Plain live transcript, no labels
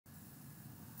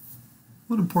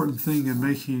One important thing in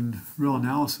making real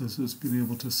analysis is being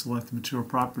able to select the material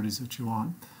properties that you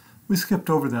want. We skipped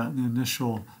over that in the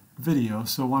initial video,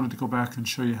 so I wanted to go back and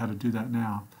show you how to do that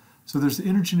now. So there's the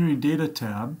Engineering Data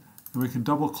tab, and we can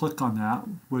double click on that,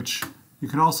 which you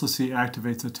can also see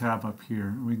activates a tab up here.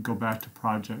 And we can go back to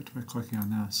Project by clicking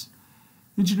on this.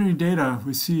 Engineering Data,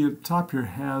 we see at the top here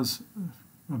has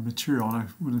a material, and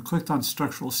when I clicked on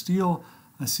structural steel,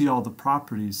 I see all the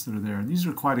properties that are there. And these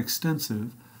are quite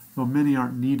extensive, though many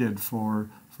aren't needed for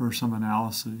some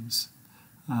analyses.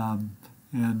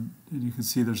 And you can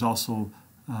see there's also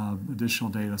additional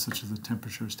data, such as the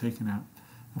temperature is taken at.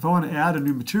 If I want to add a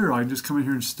new material, I can just come in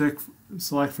here and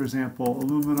select, for example,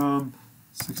 aluminum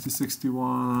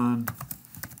 6061,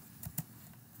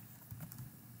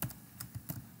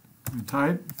 and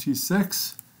type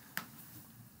T6,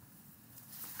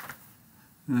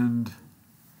 and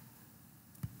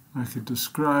I could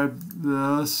describe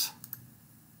this,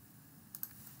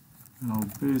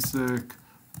 basic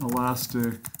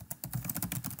elastic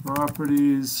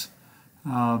properties,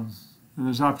 and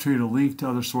there's an opportunity to link to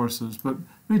other sources, but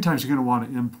many times you're going to want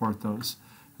to import those.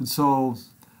 And so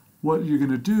what you're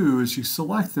going to do is you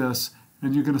select this,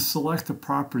 and you're going to select the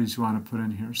properties you want to put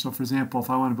in here. So for example, if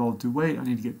I want to be able to do weight, I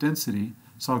need to get density.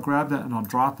 So I'll grab that and I'll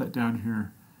drop it down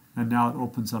here, and now it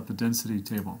opens up a density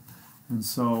table. And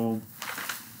so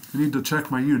I need to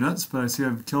check my units, but I see I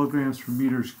have kilograms per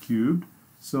meters cubed.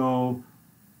 So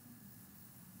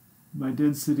my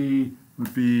density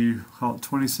would be, call it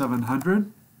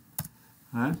 2,700.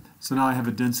 Right? So now I have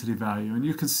a density value. And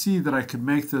you can see that I could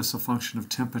make this a function of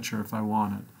temperature if I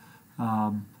wanted.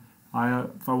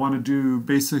 If I want to do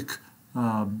basic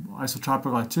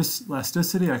isotropic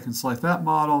elasticity, I can select that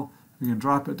model. I can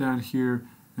drop it down here,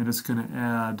 and it's going to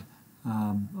add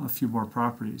a few more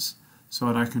properties. So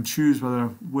and I can choose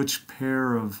which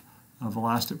pair of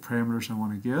elastic parameters I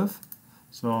want to give.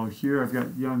 So here I've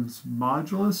got Young's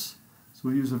modulus. So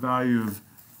we'll use a value of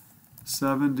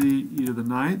 70 e to the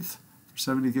 9th for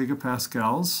 70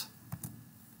 gigapascals.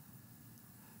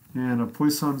 And a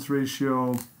Poisson's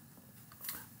ratio,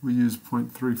 we use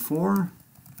 0.34.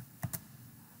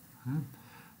 Okay.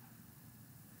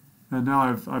 And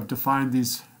now I've defined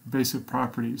these basic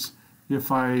properties.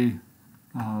 If I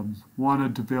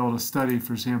wanted to be able to study,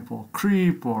 for example,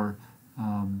 creep or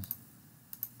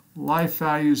life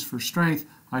values for strength,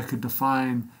 I could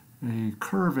define a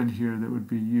curve in here that would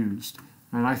be used.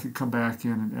 And I could come back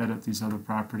in and edit these other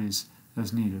properties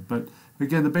as needed. But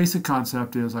again, the basic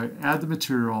concept is I add the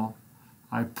material,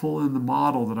 I pull in the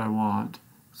model that I want,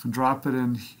 and drop it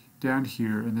in down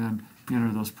here, and then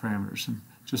enter those parameters. And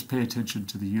just pay attention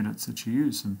to the units that you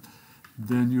use, and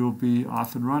then you'll be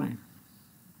off and running.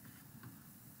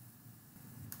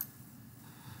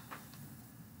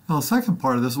 Now, the second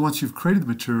part of this, once you've created the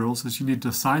materials, is you need to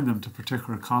assign them to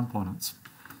particular components.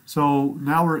 So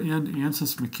now we're in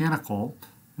Ansys Mechanical,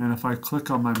 and if I click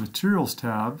on my Materials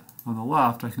tab on the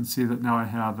left, I can see that now I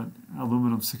have an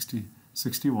aluminum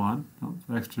 6061,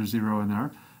 extra 0 in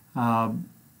there.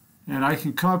 And I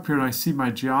can come up here and I see my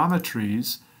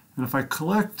geometries, and if I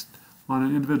click on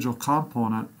an individual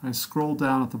component, I scroll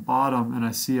down at the bottom and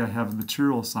I see I have a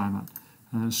material assignment,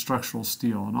 and then structural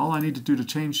steel. And all I need to do to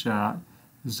change that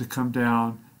is to come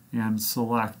down and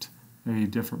select a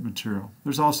different material.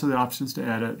 There's also the options to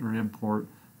edit or import,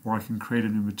 or I can create a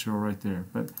new material right there.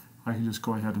 But I can just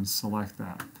go ahead and select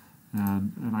that.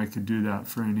 And I could do that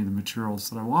for any of the materials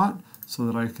that I want, so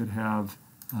that I could have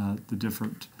the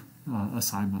different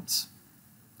assignments.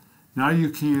 Now you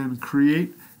can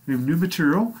create a new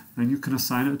material, and you can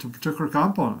assign it to a particular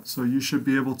component. So you should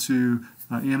be able to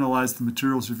analyze the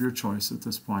materials of your choice at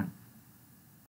this point.